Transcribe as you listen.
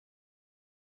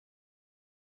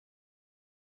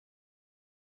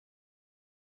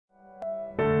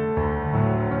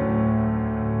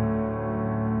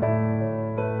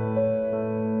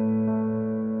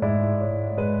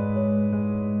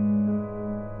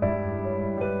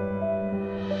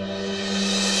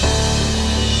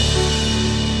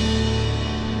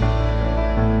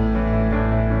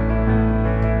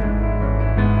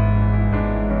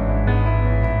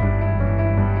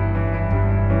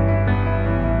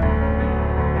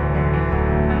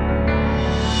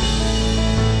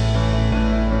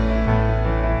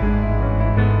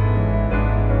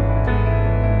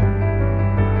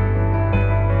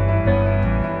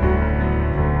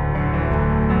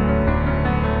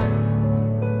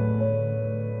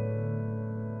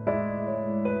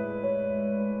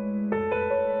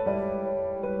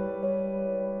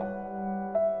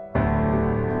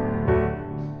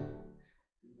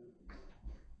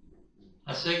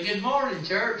Good morning,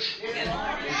 church. Good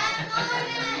morning.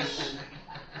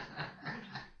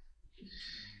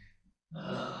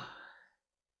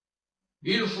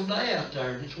 Beautiful day out there,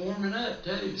 and it's warming up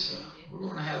too, so we're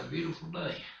gonna have a beautiful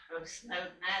day. It snowed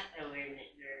night though, isn't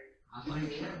it, Jerry? I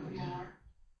think so, yeah.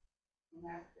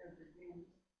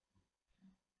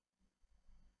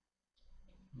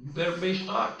 You better be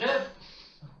stocked up,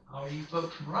 all you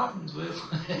folks from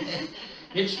Robbinsville.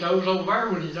 It snows over there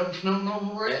when it don't snow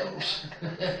nowhere else.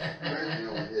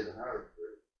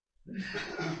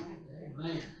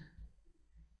 Amen.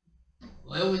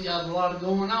 Well, we got a lot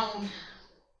going on.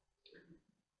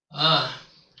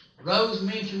 Rose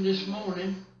mentioned this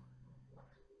morning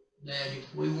that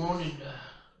if we wanted to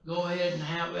go ahead and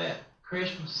have that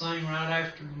Christmas thing right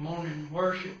after the morning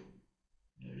worship,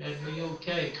 that'd be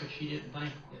okay, because she didn't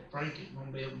think that Frank is going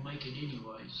to be able to make it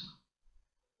anyways.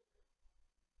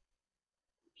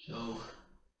 So,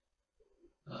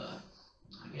 I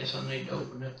guess I need to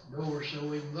open up the door so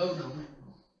we can vote on it.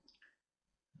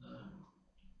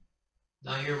 Do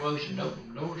I hear a motion to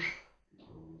open the doors?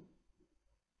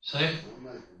 Second?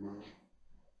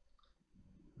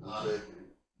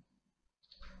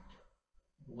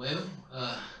 Well,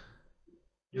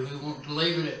 do we want to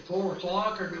leave it at 4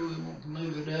 o'clock, or do we want to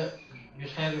move it up and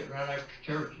just have it right after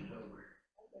church is over?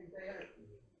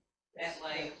 That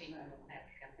way people don't have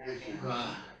to come back in.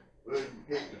 Right. Well, you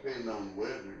can't depend on the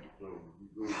weather, so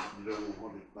you don't know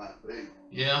what it might be.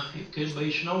 Yeah, it could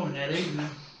be snowing that evening.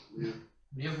 Yeah.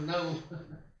 Never know.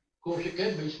 Of course, it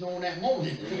could be snowing that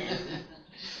morning.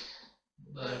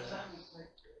 But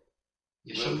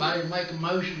if somebody make a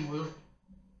motion, we'll.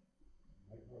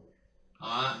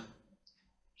 All right.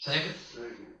 Second?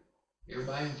 Second.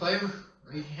 Everybody in favor?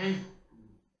 Raise your hand.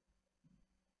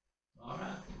 All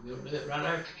right, we'll do it right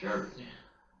after church then.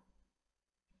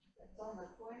 That's on the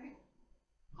 20th?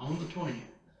 On the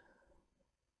 20th.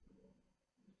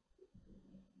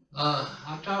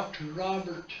 I talked to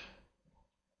Robert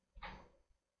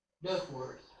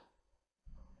Duckworth.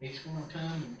 He's gonna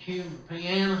come and tune the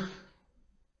piano,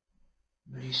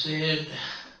 but he said,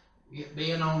 it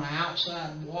being on the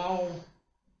outside wall,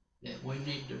 that we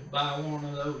need to buy one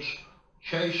of those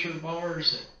chaser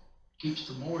bars that keeps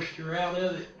the moisture out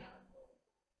of it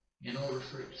in order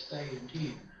for it to stay in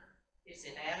tune. Is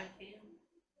it out of tune?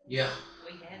 Yeah.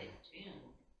 We had it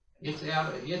tuned. It's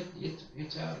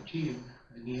out of tune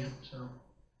again, so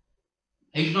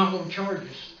he's not gonna charge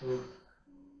us for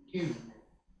tuning.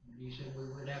 He said we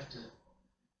would have to,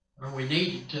 or we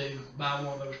needed to buy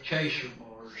one of those chaser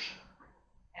bars.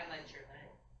 How much are they?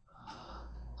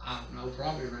 I don't know,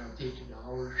 probably around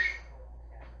 $50.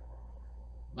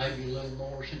 Maybe a little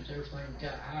more since everything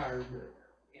got higher, but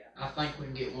Yeah. I think we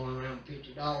can get one around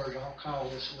 $50. I'll call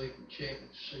this week and check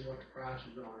and see what the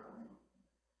prices are on them.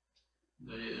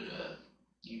 But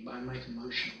anybody make a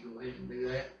motion to go ahead and do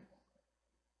that?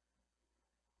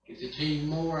 If it's any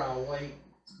more, I'll wait,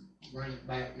 bring it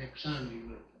back next Sunday,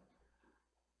 but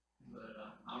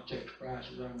I'll check the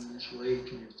prices on them this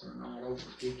week, and if they're not over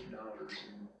 $50,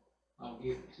 then I'll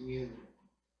give it to you.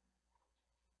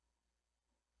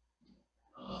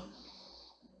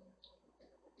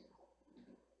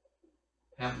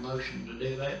 Have a motion to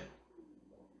do that?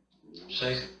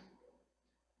 Second?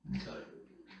 Okay.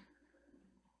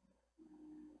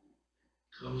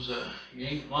 Cause it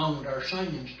ain't long with our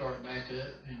singing start back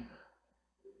up, and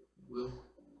we'll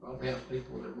probably have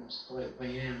people that wants to play the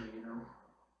piano, you know.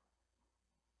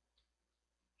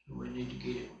 So we need to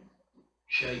get it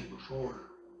shaped before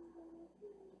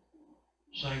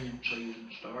singing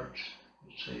season starts.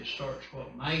 Let's see, it starts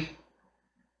what, May?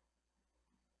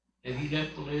 Have you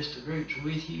got the list of groups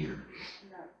with you, or?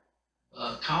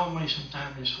 No. Call me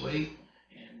sometime this week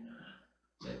and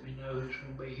let me know who's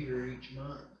gonna be here each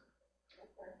month.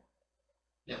 Okay.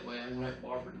 That way I can let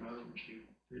Barbara know and she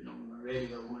put it on the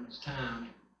radio when it's time.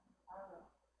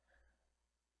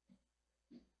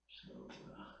 So,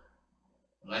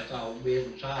 that's all the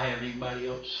business I have. Anybody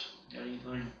else got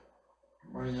anything to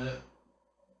bring up?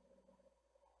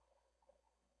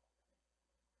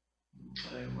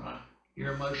 Okay, right.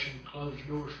 Your motion to close the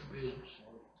doors for business.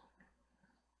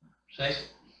 Second?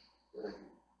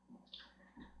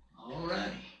 All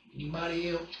righty. Anybody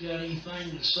else got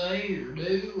anything to say or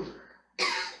do, or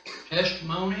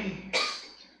testimony,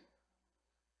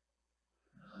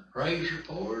 praise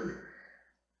report, or?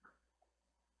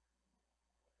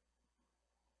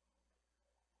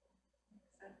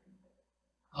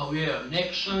 Oh yeah,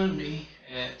 next Sunday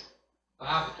at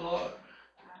 5 o'clock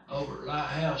over at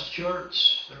Lighthouse Church,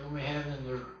 they're gonna be having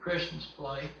their Christmas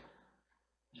play,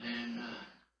 and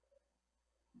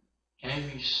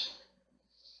Tammy's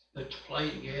put the play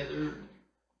together.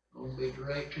 gonna be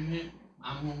directing it.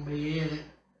 I'm gonna be in it.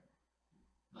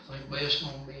 I think Wes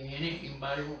gonna be in it.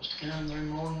 Anybody wants to come, they're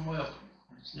more than welcome.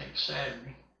 It's next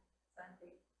Saturday.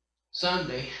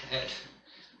 Sunday at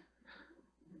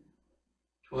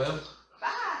 12?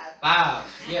 5,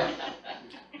 yeah,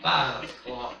 5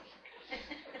 o'clock.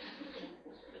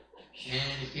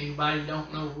 And if anybody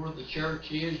don't know where the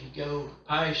church is, you go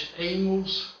past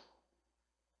Ingles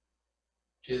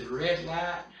to the red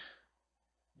light,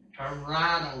 turn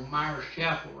right on Myers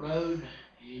Chapel Road,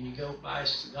 and you go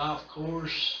past the golf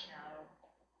course. No.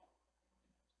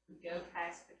 You go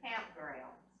past the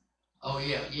campground. Oh,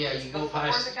 yeah, you go Before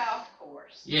past, the golf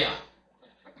course. yeah.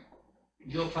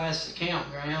 You go past the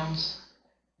campgrounds,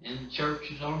 and the church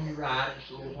is on your right.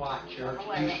 It's a little white church.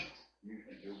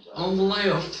 On the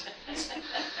left.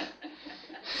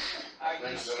 Are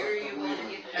you sure you want to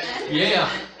get that? Yeah,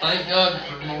 thank God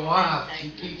for my wife.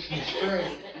 She keeps me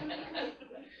straight.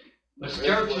 But the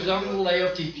church is on the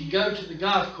left. If you go to the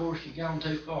golf course, you're going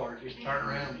too far. Just turn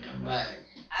around and come back.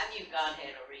 I knew God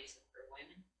had a reason for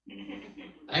women.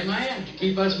 Amen. To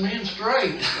keep us men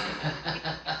straight.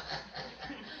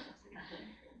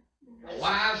 A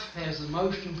wife has the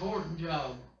most important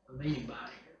job of anybody.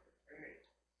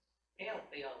 He'll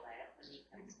feel that when he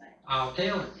comes back. I'll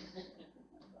tell him.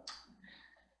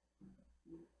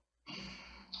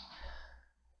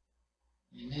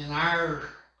 And then our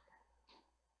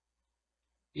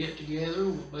get together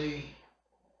will be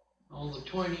on the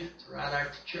 20th, right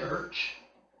after church.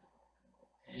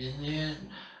 And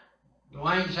then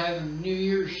Dwayne's having New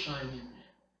Year's singing.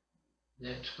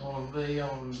 That's going to be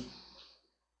on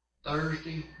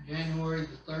Thursday, January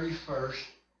the 31st.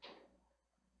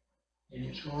 And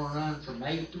it's going to run from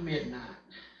 8 to midnight.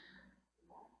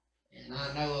 And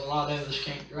I know a lot of us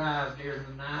can't drive during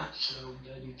the night, so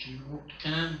that if you want to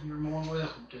come, you're more than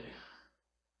welcome to.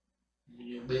 And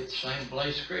it'll be at the same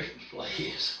place Christmas play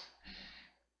is.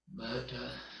 But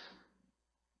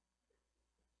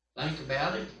think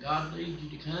about it. If God leads you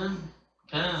to come,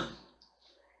 come.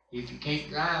 If you can't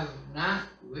drive at night,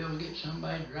 we'll get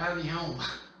somebody to drive you home.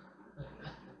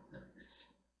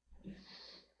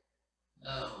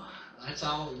 That's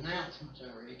all the announcements, I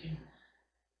reckon.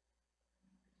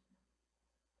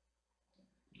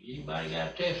 Anybody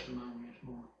got a testimony this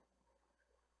morning?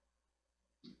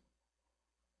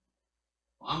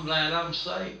 Well, I'm glad I'm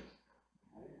saved.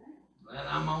 Glad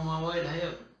I'm on my way to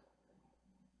heaven.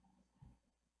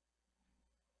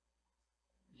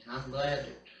 And I'm glad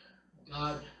that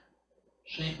God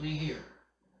sent me here.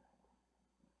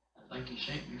 I think He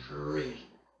sent me for a reason.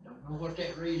 Don't know what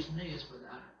that reason is, but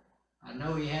I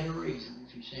know He had a reason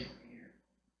if He sent me here.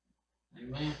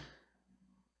 Amen.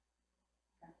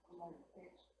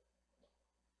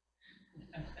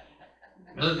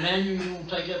 Brother Daniel, you want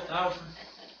to take up the offering?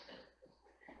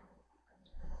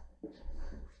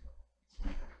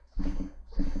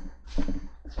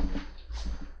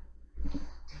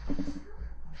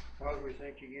 Father, we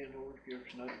thank you again, Lord, for giving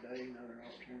us another day, another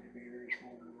opportunity to be here this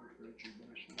morning, Lord, for that you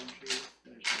bless the ones here.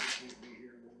 Bless us to be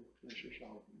here, Lord. Bless us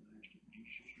all in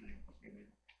Jesus' name. Amen.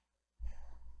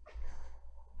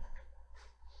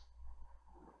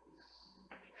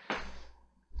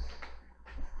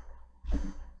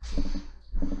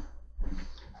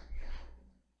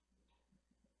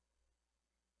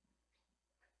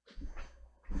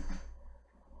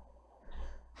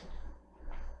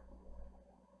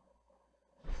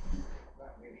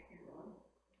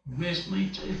 You missed me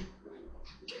too.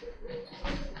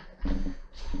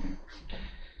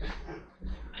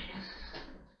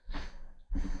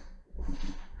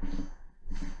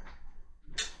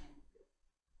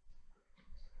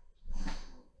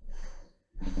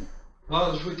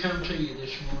 Father, as we come to you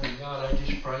this morning, God, I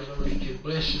just pray, Lord, that you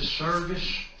bless this service.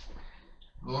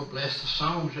 Lord, bless the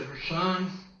songs that are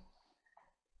sung.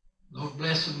 Lord,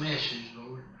 bless the message,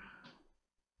 Lord.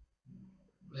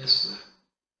 Bless the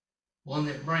one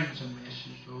that brings the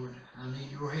message, Lord. I need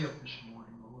your help this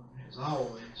morning, Lord, as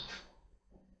always.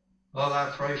 Father,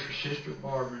 I pray for Sister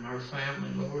Barbara and her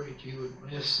family, Lord, that you would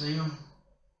bless them,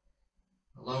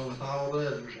 along with all the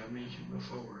others I mentioned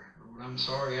before. Lord, I'm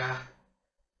sorry I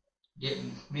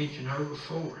didn't mention her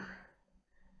before.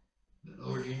 But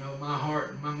Lord, you know my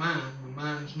heart and my mind. My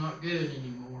mind's not good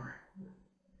anymore.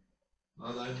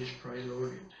 Father, I just pray,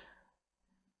 Lord, that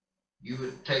you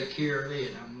would take care of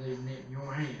it. I'm leaving it in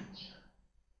your hands.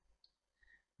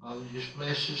 Father, just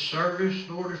bless this service,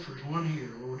 Lord. If there's one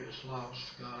here, Lord, that's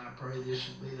lost, God, I pray this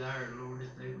would be there, Lord,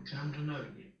 if they would come to know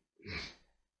you.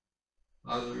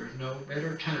 Father, there's no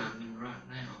better time than right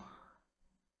now.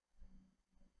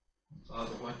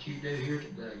 Father, what you do here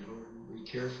today, Lord, we be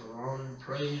careful, honor, and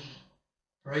praise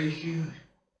you.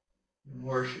 and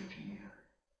worship you.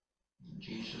 In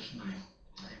Jesus' name,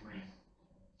 amen.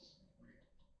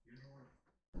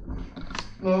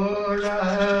 Lord, I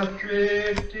have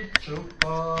drifted so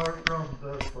far from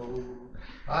the fold.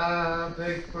 I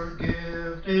beg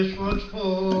forgiveness once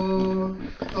more,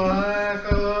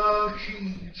 like a lost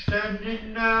sheep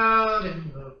standing out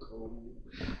in the cold.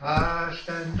 I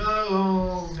stand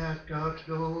alone at God's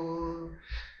door.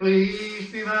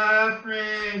 Please be my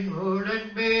friend, Lord,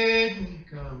 and bid me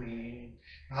come in.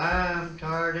 I'm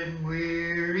tired and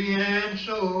weary and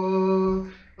sore,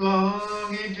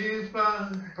 longing to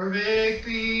find perfect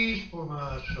peace for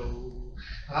my soul.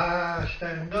 I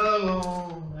stand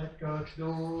alone at God's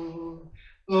door.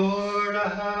 Lord, I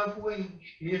have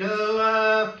wasted a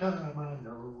lifetime, I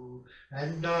know,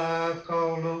 and I've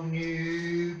called on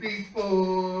you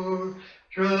before.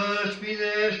 Trust me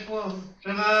this once,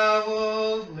 and I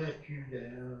won't let you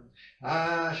down.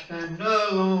 I stand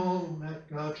alone at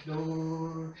God's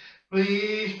door.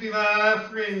 Please be my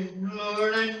friend,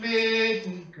 Lord, and bid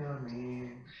me come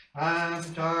in. I'm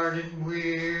tired and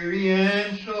weary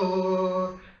and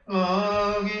sore,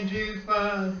 longing to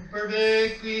find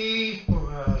perfect peace for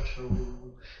my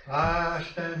soul. I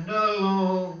stand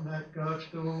alone at God's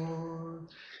door.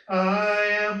 I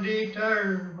am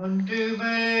determined to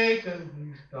make a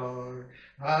new start.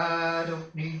 I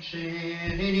don't need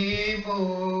sin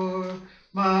anymore.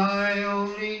 My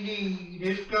only need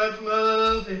is God's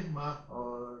love in my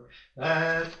heart.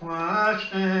 That's why I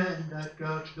stand at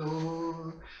God's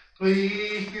door.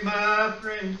 Please be my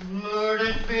friend, Lord,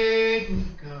 and bid me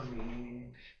come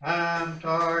in. I'm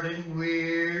tired and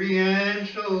weary and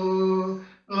sore,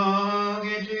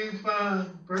 longing to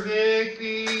find perfect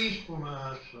peace for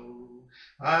my soul.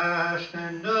 I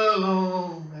stand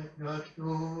alone at God's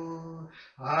door.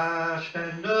 I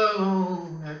stand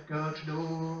alone at God's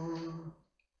door.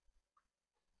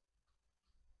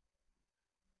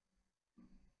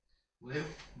 Well,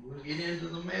 we'll get into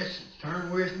the message.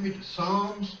 Turn with me to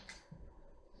Psalms.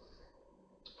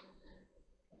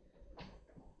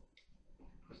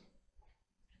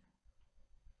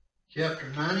 Chapter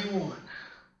 91.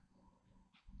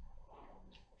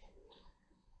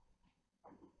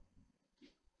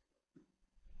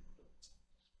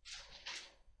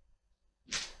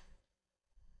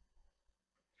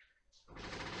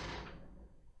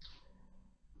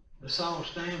 Let's all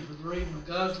stand for the reading of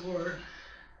God's Word.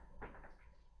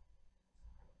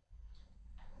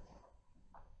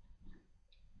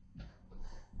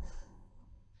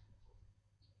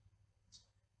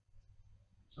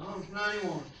 Psalms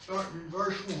 91, starting in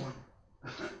verse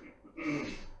 1.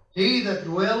 He that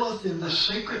dwelleth in the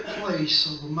secret place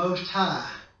of the Most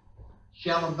High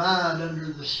shall abide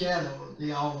under the shadow of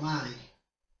the Almighty.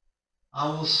 I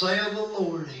will say of the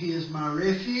Lord, He is my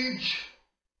refuge,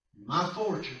 my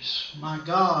fortress, my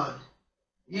God,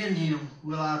 in Him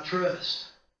will I trust.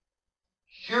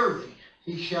 Surely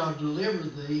He shall deliver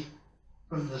thee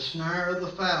from the snare of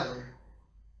the fowler,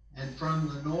 and from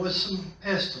the noisome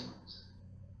pestilence.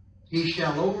 He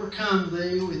shall overcome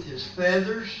thee with His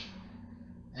feathers,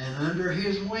 and under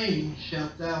His wings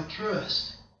shalt thou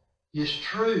trust. His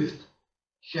truth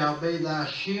shall be thy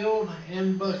shield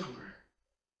and buckler.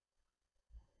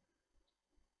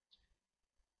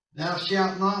 Thou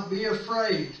shalt not be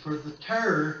afraid for the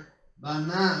terror by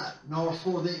night, nor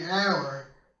for the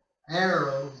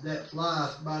arrow that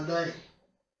flieth by day,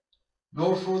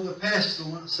 nor for the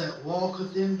pestilence that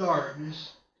walketh in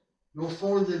darkness, nor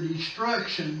for the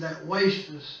destruction that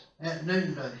wasteth at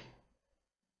noonday.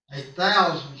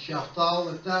 1,000 shall fall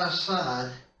at thy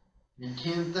side, and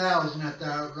 10,000 at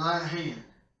thy right hand,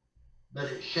 but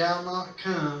it shall not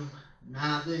come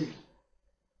nigh thee.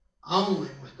 Only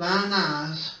with thine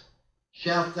eyes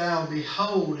shalt thou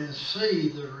behold and see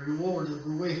the reward of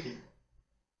the wicked,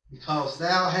 because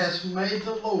thou hast made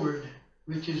the Lord,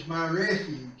 which is my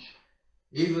refuge,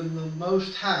 even the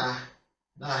Most High,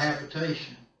 thy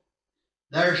habitation.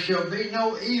 There shall be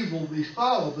no evil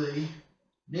befall thee,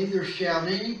 neither shall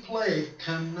any plague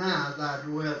come nigh thy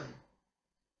dwelling.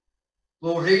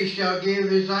 For He shall give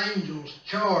His angels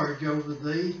charge over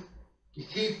thee, to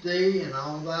keep thee in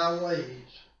all thy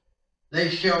ways. They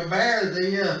shall bear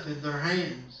thee up in their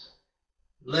hands,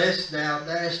 lest thou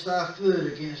dash thy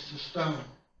foot against a stone.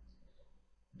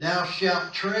 Thou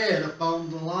shalt tread upon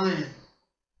the lion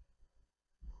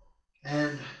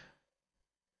and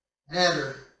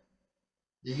adder,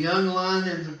 the young lion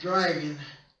and the dragon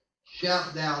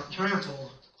shalt thou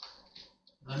trample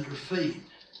under feet.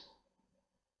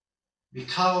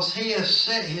 Because He has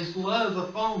set His love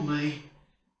upon me,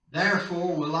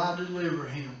 therefore will I deliver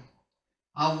him.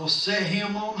 I will set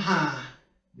him on high,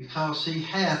 because he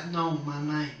hath known my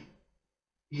name.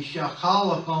 He shall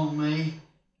call upon me,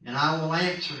 and I will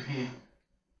answer him.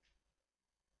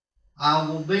 I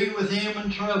will be with him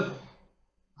in trouble.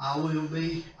 I will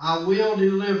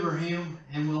deliver him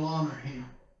and will honor him.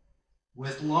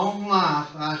 With long life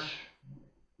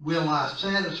will I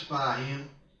satisfy him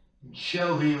and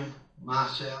show him my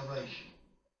salvation.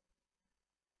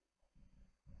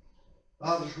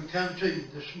 Father, as we come to you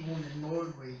this morning,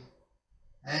 Lord, we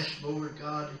ask, Lord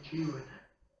God, that you would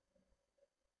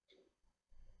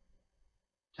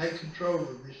take control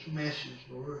of this message,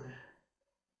 Lord.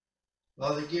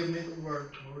 Father, give me the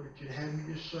words, Lord, that you'd have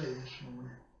me to say this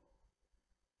morning.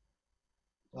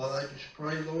 Father, I just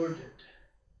pray, Lord, that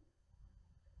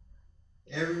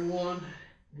everyone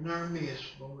in our midst,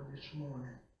 Lord, this morning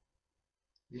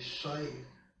is saved.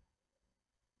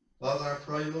 Father, I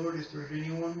pray, Lord, if there's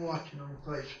anyone watching on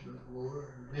Facebook, Lord,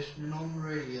 or listening on the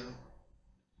radio,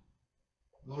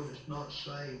 Lord, that's not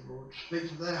saved, Lord, speak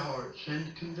to their heart,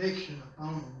 send conviction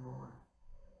upon them, Lord.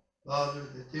 Father,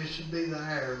 that this would be the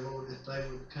hour, Lord, that they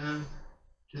would come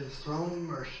to the throne of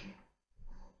mercy.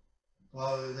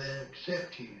 Father, they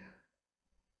accept you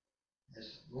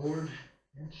as Lord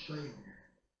and Savior.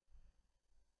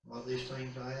 All these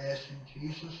things I ask in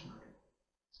Jesus' name.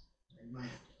 Amen.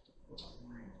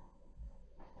 Amen.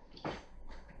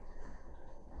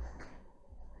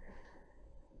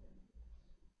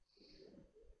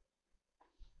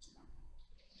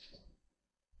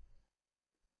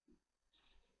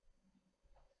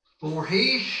 For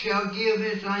he shall give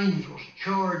his angels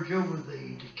charge over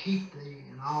thee to keep thee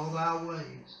in all thy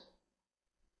ways.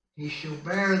 He shall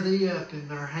bear thee up in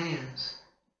their hands,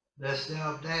 lest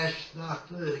thou dash thy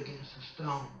foot against a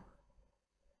stone.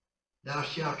 Thou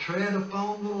shalt tread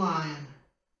upon the lion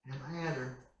and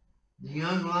adder, the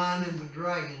young lion and the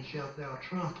dragon shalt thou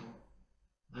trample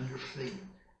under feet.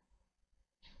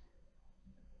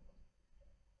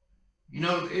 You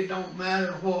know, it don't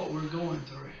matter what we're going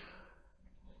through.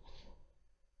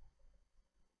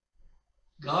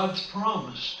 God's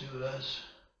promise to us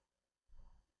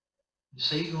is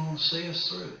He's going to see us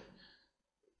through it.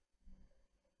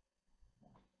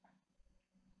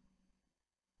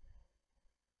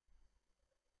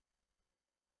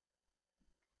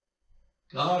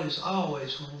 God is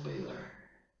always going to be there.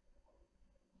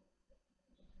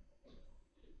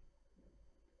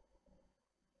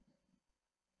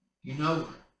 You know,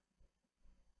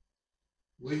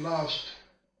 we lost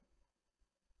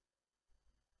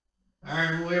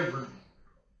Aaron Wilburn,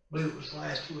 I believe it was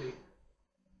last week.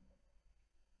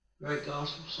 Great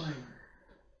gospel singer.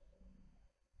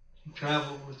 He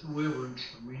traveled with the Wilburns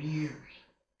for many years.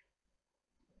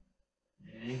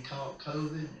 And he caught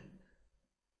COVID, and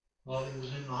while he was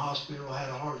in the hospital, had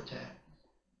a heart attack.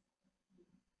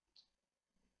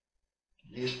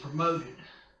 And he was promoted.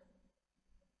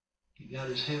 He got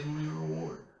his heavenly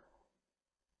reward.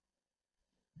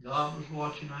 God was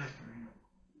watching after him.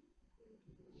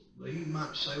 But you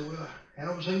might say, well,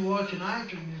 how was he watching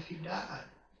after him if he died?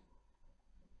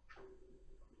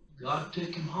 God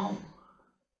took him home.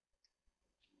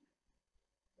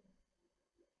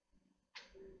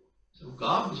 So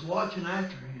God was watching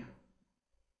after him.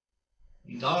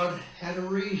 And God had a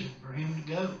reason for him to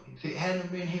go. If it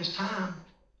hadn't been his time,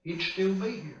 he'd still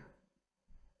be here.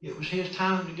 It was his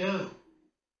time to go.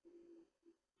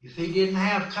 If he didn't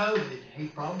have COVID, he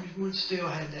probably would still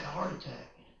have that heart attack.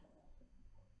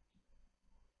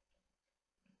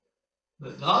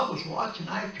 But God was watching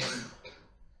after him.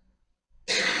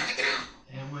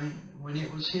 And when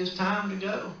it was his time to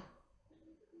go,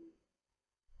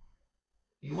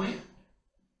 he went.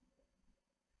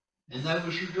 And they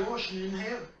was rejoicing in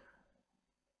heaven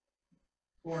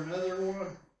for another one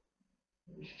of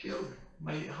his children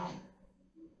made it home.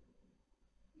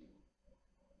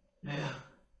 Now,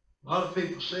 a lot of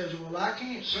people says, well, I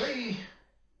can't see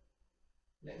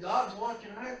that God's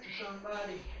watching after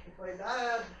somebody if they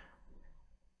died.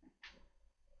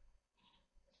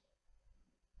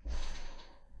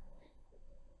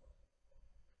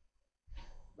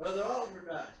 Brother Oliver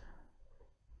died.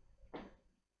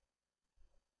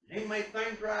 He made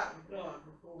things right with God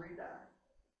before he died.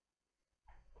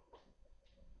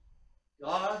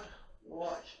 God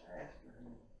watched after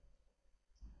him,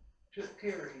 took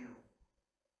care of him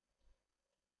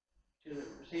till it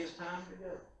was his time to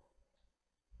go.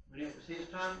 When it was his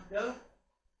time to go,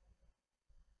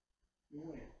 he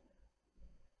went.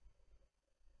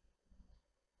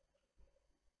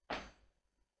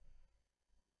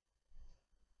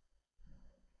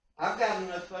 I've got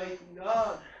enough faith in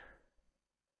God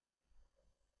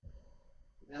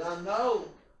that I know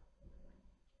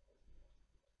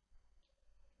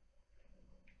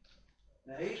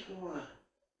that He's going to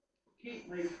keep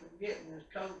me from getting this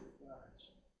COVID virus.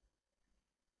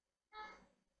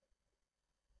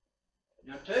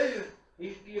 Now too,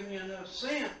 he's given me enough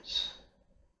sense,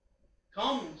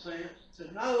 common sense,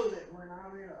 to know that when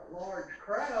I'm in a large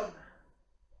crowd,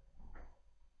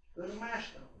 put a mask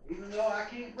on. Even though I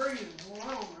can't breathe with one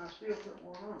on, I still put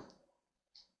one on.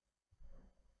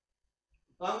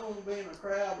 If I'm going to be in a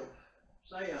crowd of,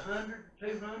 say, 100,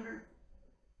 200,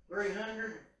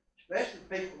 300, especially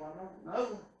people I don't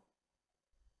know,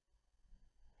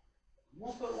 I'm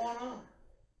going to put one on.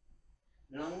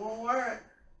 And I'm going to wear it.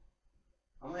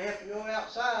 I may have to go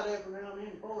outside every now and then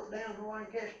and pull it down so I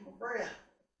can catch my breath.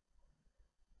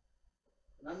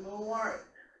 But I'm going to wear it.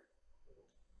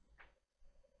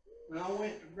 When I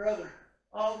went to Brother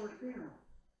Oliver's funeral,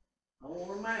 I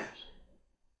wore a mask.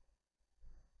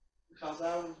 Because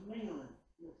I was mingling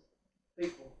with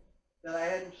people that I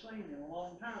hadn't seen in a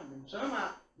long time. And some I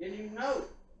didn't even know.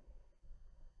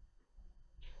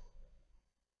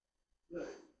 But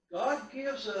God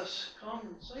gives us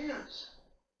common sense.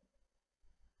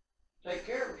 Take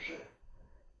care of herself.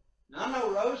 Now I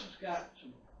know Rose has got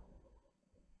some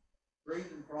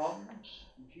breathing problems,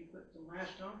 and she puts the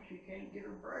mask on, she can't get her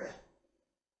breath.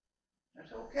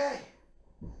 That's okay.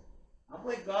 I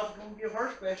believe God's going to give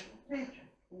her special attention,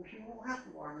 or she won't have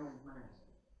to wear no mask.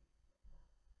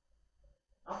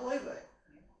 I believe that.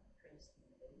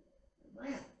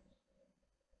 Amen.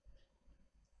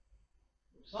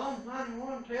 Psalms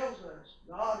 91 tells us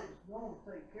God is going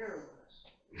to take care of us.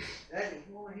 That is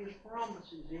one of his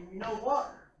promises. And you know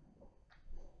what?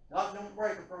 God don't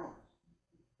break a promise.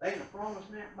 They can promise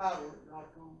in that Bible that God's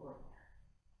going to break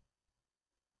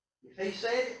it. If he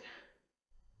said it,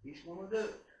 he's going to do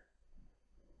it.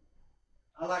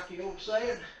 I like the old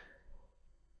saying,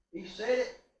 he said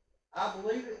it, I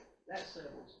believe it, that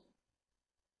settles it.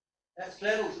 That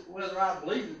settles it whether I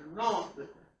believe it or not, but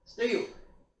still,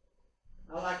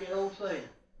 I like that old saying.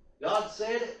 God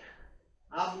said it,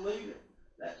 I believe it,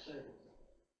 that settles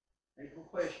it. Ain't no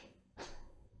question.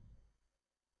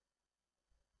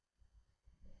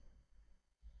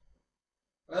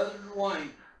 Brother Dwayne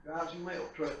drives a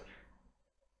milk truck.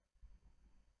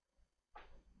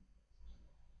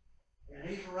 And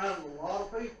he's around a lot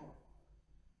of people.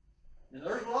 And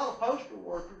there's a lot of postal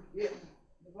workers getting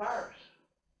the virus.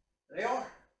 They are.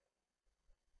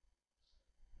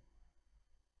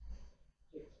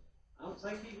 I don't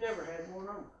think he's ever had one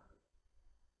on.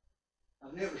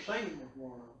 I've never seen him with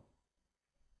one on.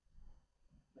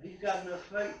 But he's got enough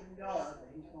faith in God that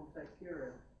he's going to take care of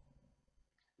it.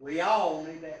 We all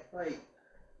need that faith.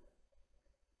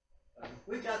 But if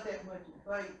we got that much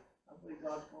in faith, I believe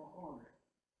God's going to honor it.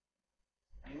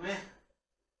 Amen?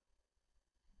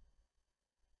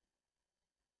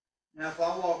 Now if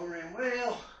I walk around,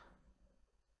 well,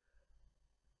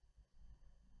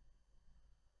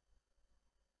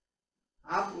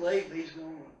 I believe he's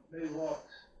going to do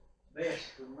what's best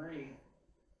for me.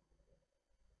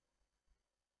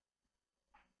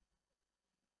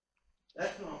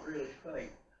 That's not really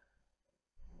faith.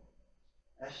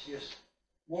 That's just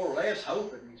more or less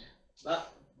hoping.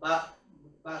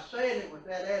 By saying it with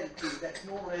that attitude, that's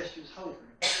more or less just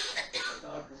hoping that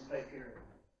God's going to take care of it.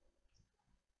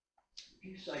 If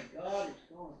you say God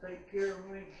is going to take care of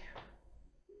me,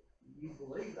 you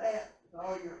believe that with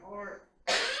all your heart,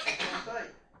 that's my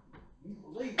faith. You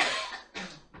believe that.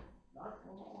 God's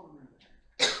going to honor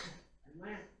it.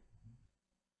 Amen.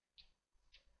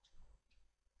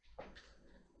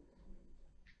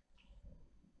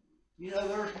 You know,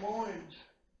 there's mornings,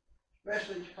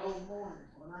 especially these cold mornings,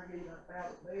 when I get up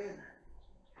out of bed,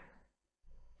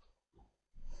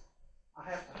 I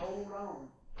have to hold on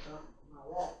to something when I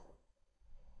walk.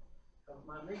 Because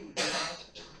my knees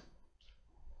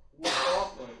won't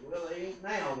walk like, well, they ain't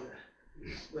now.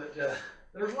 But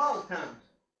there's a lot of times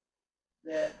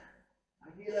that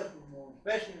I get up in the morning,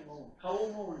 especially in the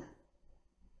cold morning.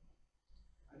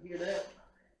 I get up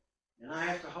and I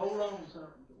have to hold on to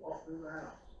something to walk through the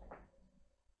house.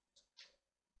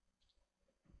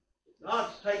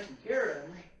 God's taking care of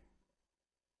me,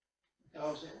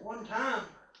 because at one time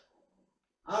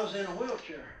I was in a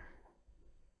wheelchair.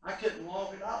 I couldn't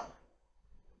walk at all.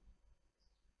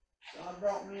 God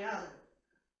brought me out of it.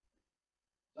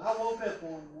 So I woke up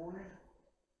one morning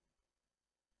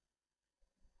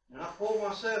and I pulled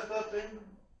myself up in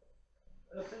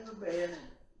the bed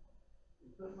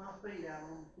and put my feet out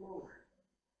on the floor.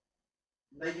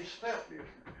 And they just felt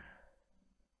different.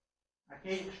 I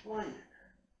can't explain it.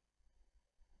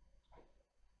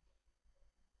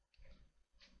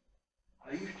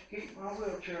 I used to keep my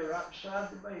wheelchair right beside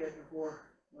the bed before,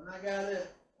 when I got up,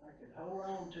 I could hold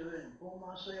on to it and pull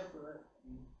myself up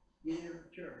and get in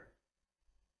the chair.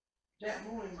 that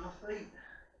morning my feet,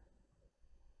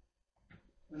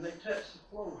 when they touched the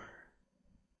floor,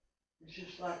 it's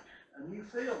just like a new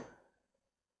feeling.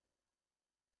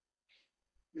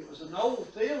 It was an old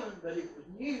feeling, but it was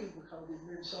new because it had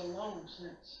been so long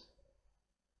since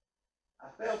I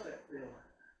felt that feeling.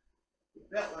 It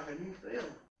felt like a new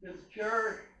feeling. Did the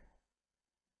church,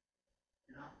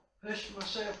 and I pushed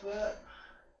myself up.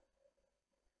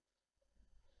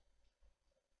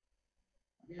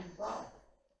 I didn't fall.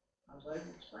 I was able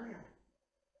to stand.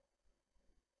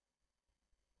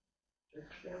 Took a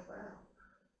step out.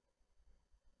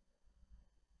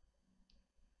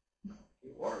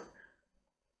 It worked.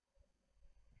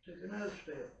 Took another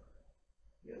step.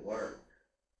 It worked.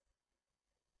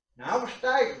 Now I was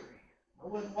staggering. I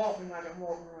wasn't walking like I'm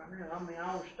walking right now. I mean,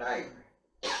 I was staggering.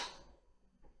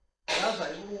 But I was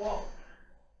able to walk.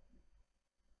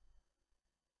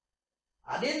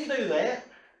 I didn't do that.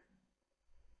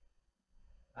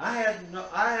 I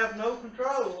have no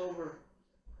control over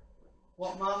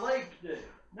what my legs do.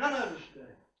 None of us do.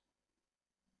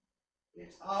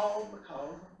 It's all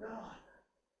because of God.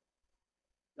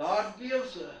 God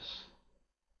gives us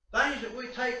things that we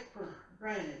take for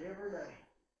granted every day.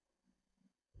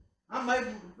 I'm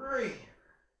able to breathe.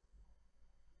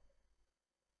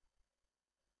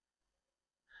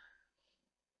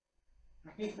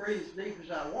 I can't breathe as deep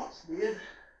as I once did,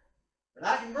 but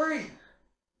I can breathe.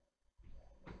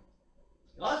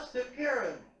 God's took care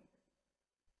of me.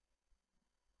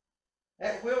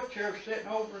 That wheelchair's sitting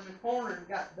over in the corner and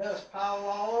got dust piled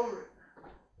all over it.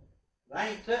 But I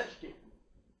ain't touched it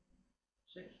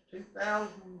since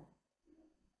 2000,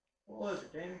 what was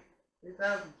it, Tammy?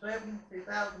 2007,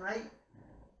 2008?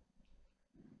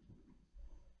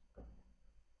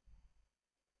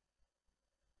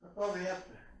 I probably have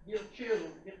to get a chisel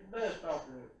to get the dust off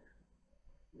of it.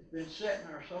 It's been sitting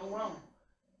there so long.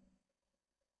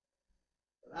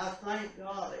 But I thank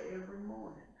God every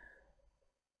morning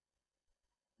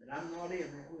that I'm not in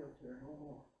that wheelchair no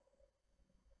more.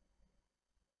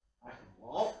 I can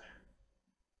walk.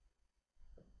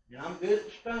 And I'm good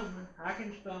at stumbling. I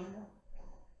can stumble.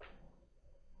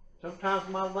 Sometimes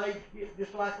my legs get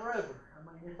just like rubber. I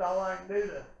mean, it's all I can do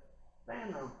to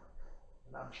stand on.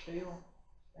 But I'm still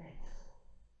standing.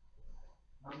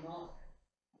 I'm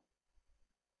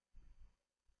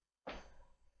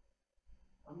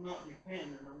not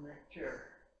dependent on that chair.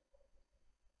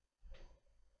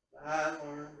 I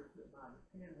learned to put my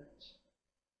dependence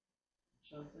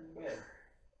on something better.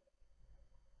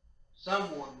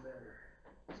 Someone better.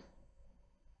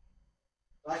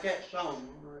 Like that song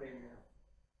on the radio.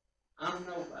 I'm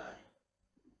nobody.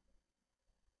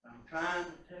 I'm trying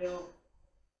to tell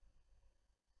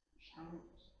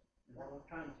and I'm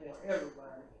trying to tell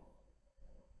everybody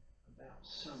about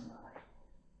somebody.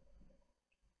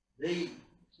 The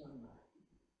somebody.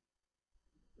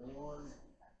 The one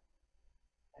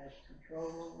that has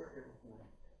control over everything.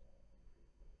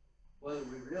 Whether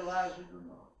we realize it or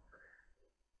not.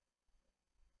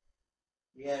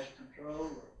 He has control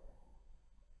over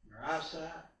our eyesight,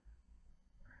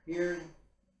 our hearing,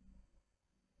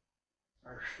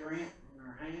 our strength in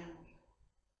our hands,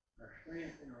 our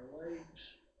strength in our legs.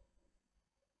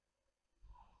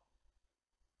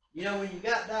 You know, when you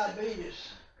got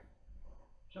diabetes,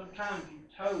 sometimes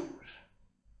your toes,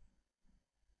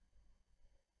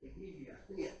 they give you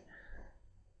a fit.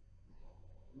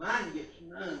 Mine gets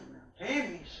numb now.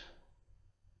 Tammy's,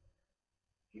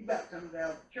 she about comes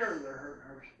out of the chair with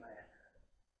her so bad.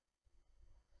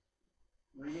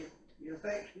 I mean, it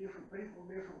affects different people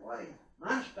different ways.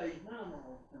 Mine stays numb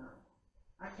all the time.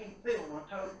 I can't feel my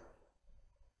toes.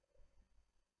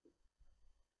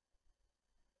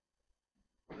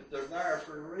 But they're there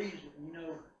for a reason, you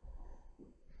know.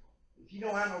 If you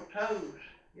don't have no toes,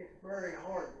 it's very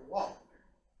hard to walk.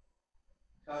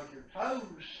 Because your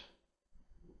toes,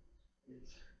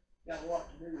 it's got a lot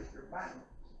to do with your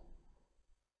balance.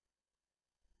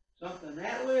 Something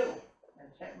that little has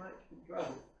that much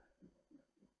control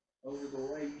over the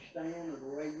way you stand or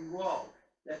the way you walk.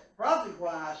 That's probably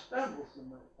why I stumble so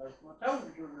much, because my toes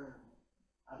are numb.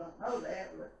 I don't know that,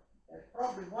 but that's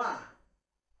probably why.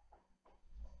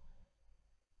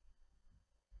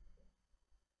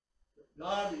 But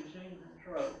God is in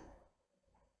control of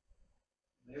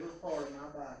every part of my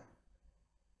body.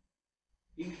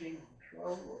 He's in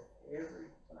control of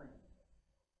everything.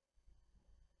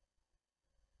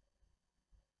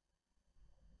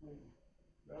 When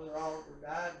Brother Oliver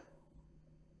died,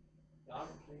 God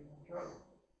was in control.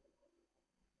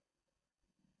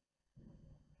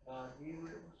 God knew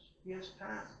it was his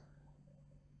time.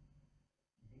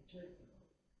 He took it.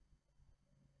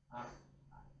 I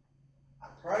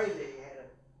pray that he had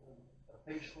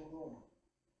peaceful woman.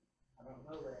 I don't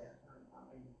know that. I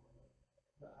mean,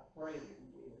 but I pray that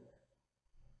he did.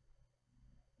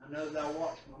 I know that I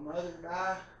watched my mother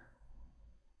die,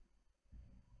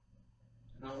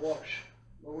 and I watched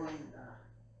Lorraine die.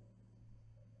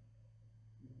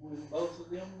 When both of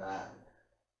them died,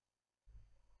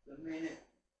 the minute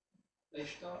they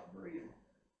stopped breathing,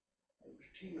 there was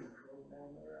tears rolling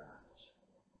down their eyes.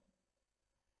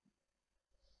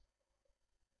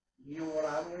 You know what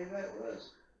I believe that was?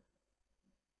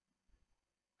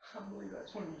 I believe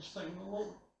that's when they sang the Lord.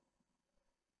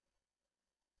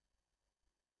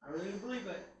 I really believe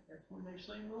that. That's when they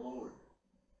sing the Lord.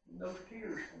 And those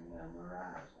tears come down their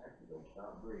eyes after they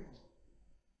stop breathing.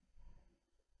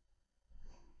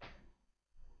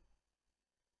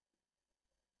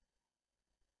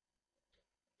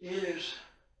 It is.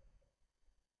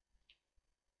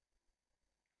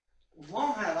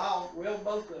 One had well,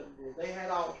 both of them did. They had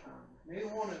Alzheimer's. Neither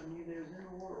one of them knew they was in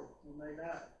the world when they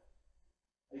died.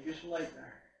 They just laid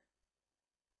there.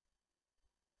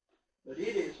 But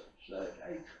it is such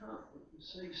a comfort to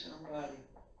see somebody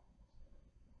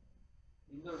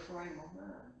in their frame of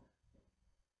mind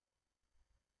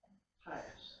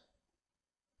pass.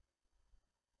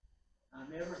 I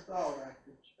never thought I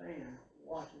could stand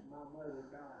watching my mother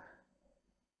die.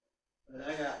 But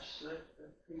I got such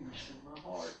a peace in my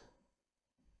heart.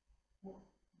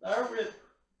 There with her,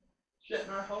 sitting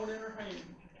there holding her hand,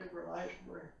 she took her last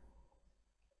breath.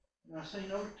 And I seen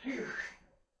those tears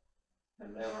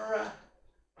come down her eye.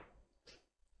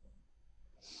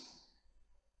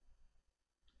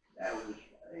 That was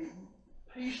a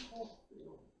peaceful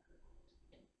feeling.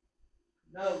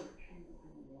 Know that she was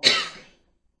in the arms of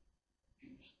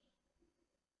Jesus.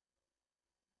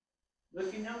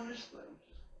 Looking on his face.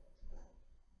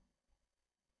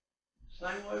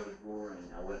 Same way with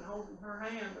Maureen. I wasn't holding her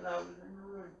hand, but I was in the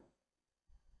room.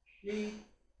 She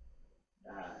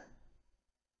died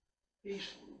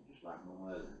peacefully, just like my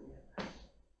mother did.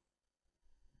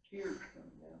 Tears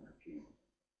coming down her cheek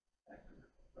after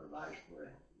her last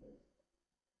breath.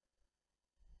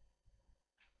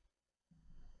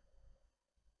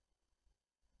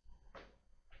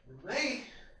 For me,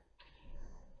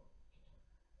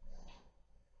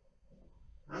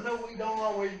 I know we don't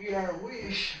always get our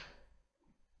wish.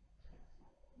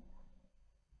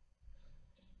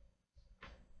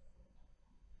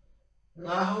 But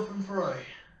I hope and pray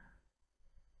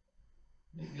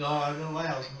that God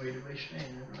allows me to be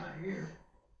standing right here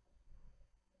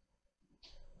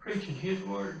preaching his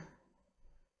word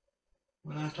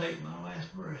when I take my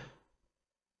last breath.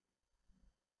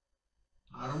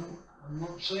 I'm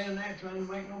not saying that trying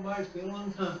to make nobody feel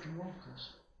uncomfortable, because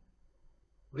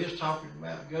we was talking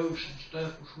about ghosts and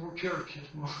stuff before church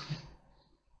this morning.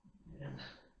 And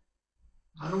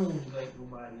I don't want to make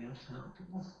nobody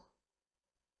uncomfortable.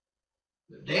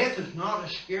 But death is not a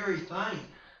scary thing.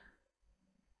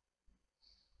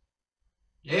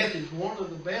 Death is one of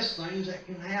the best things that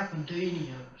can happen to any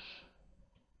of us.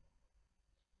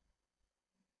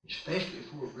 Especially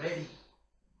if we're ready.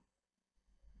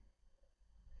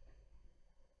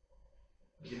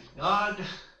 But if God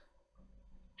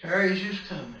tarries his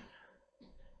coming,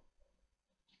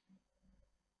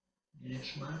 and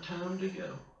it's my time to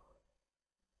go,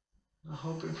 I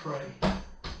hope and pray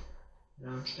that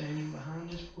I'm standing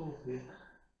behind this pulpit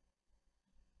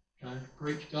trying to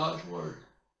preach God's word.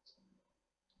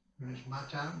 And it's my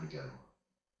time to go.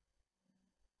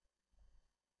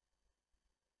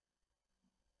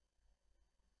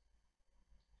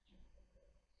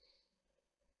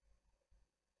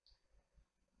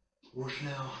 Of course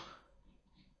now,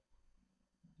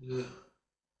 the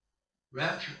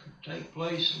rapture could take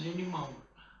place at any moment.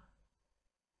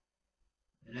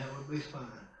 And that would be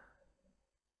fine.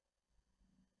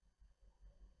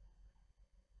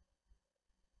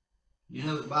 You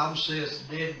know, the Bible says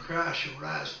the dead in Christ shall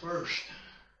rise first.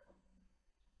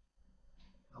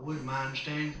 I wouldn't mind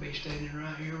be standing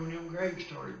right here when them graves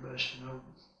started busting open.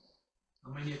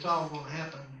 I mean, it's all going to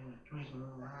happen in a twinkling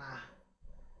of an eye.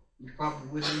 You probably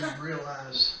wouldn't even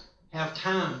have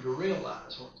time to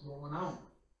realize what's going on.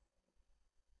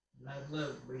 And I'd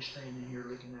love to be standing here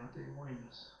looking out through the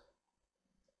windows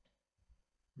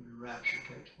when the rapture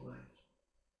takes place.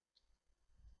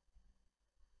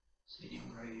 See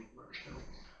them graves burst open.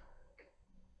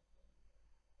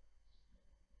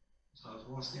 Because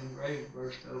once them graves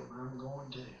burst open, I'm going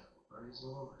to. Praise the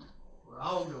Lord. We're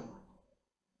all going.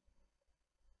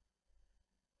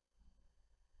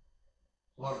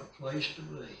 What a place to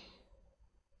be.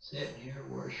 Sitting here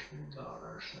worshiping God,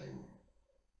 our Savior,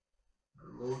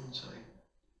 our Lord and Savior.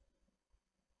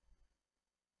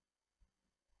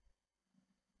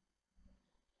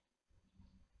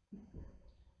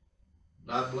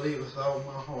 I believe with all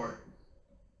my heart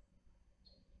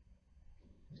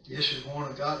that this is one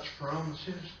of God's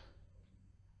promises.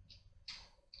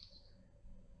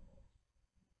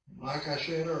 Like I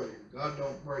said earlier, God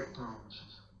don't break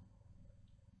promises.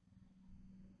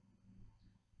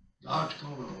 God's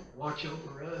gonna watch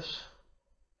over us,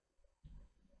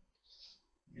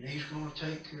 and He's gonna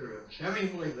take care of us. How many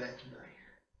believe that today?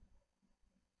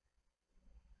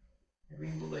 How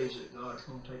many believes that God's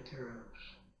gonna take care of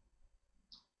us?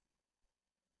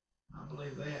 I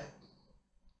believe that.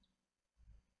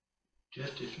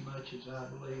 Just as much as I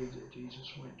believe that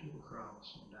Jesus went to the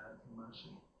cross and died for my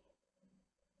sins.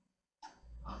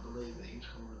 I believe that He's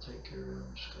going to take care of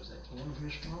us because that's one of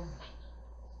His promises.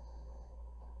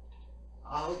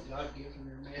 I hope God gives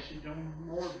me a message on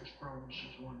more of His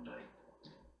promises one day.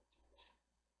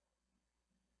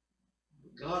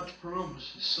 But God's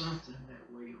promise is something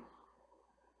that will,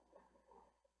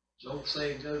 as the old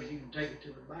saying goes, you can take it to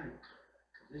the bank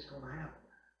because it's going to happen.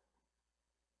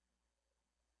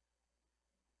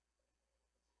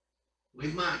 We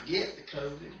might get the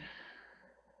COVID.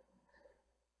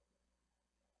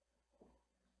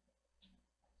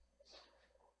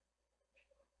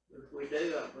 But if we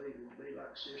do, I believe it'll be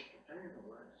like Sister Tanner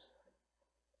was.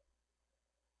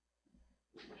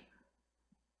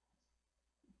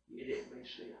 You didn't be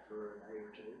sick for a day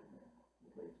or two.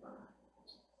 You'll be fine.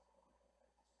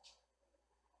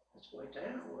 That's the way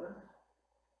Tanner was.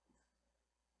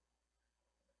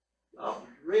 God was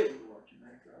really watching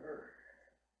after her.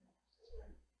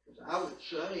 Because I would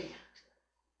say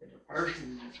that a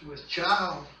person that's with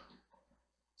child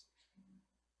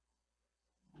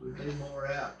would be more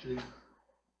apt to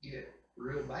get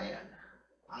real bad.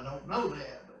 I don't know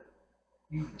that, but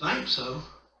you would think so.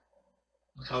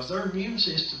 Because their immune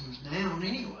system is down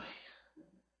anyway.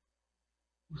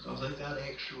 Because they've got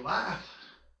extra life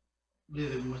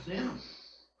living within them.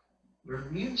 Their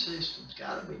immune system's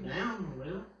got to be down a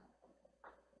little.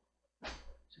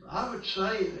 So I would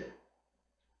say that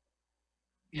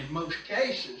in most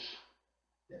cases,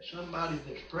 that somebody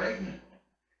that's pregnant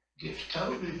gets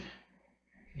COVID,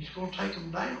 He's going to take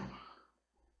them down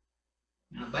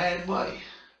in a bad way.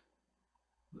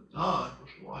 But God was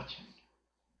watching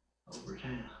over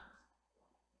Hannah.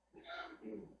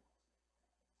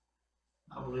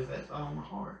 I believe that with all my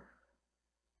heart.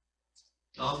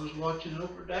 God was watching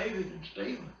over David and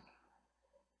Stephen.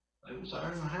 They was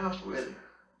there in the house with her.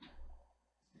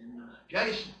 And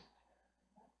Jason.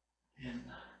 And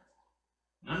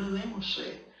none of them was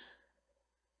sick.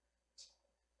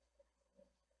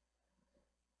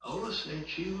 Ola said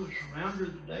she was around her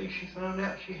the day she found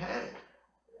out she had it.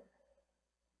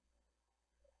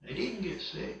 They didn't get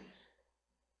sick.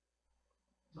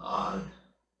 God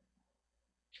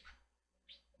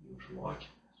was watching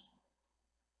us,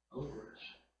 over us.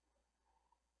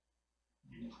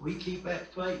 And if we keep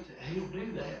that faith that He'll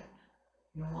do that,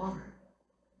 He'll honor it.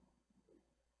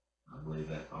 I believe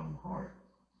that from my heart.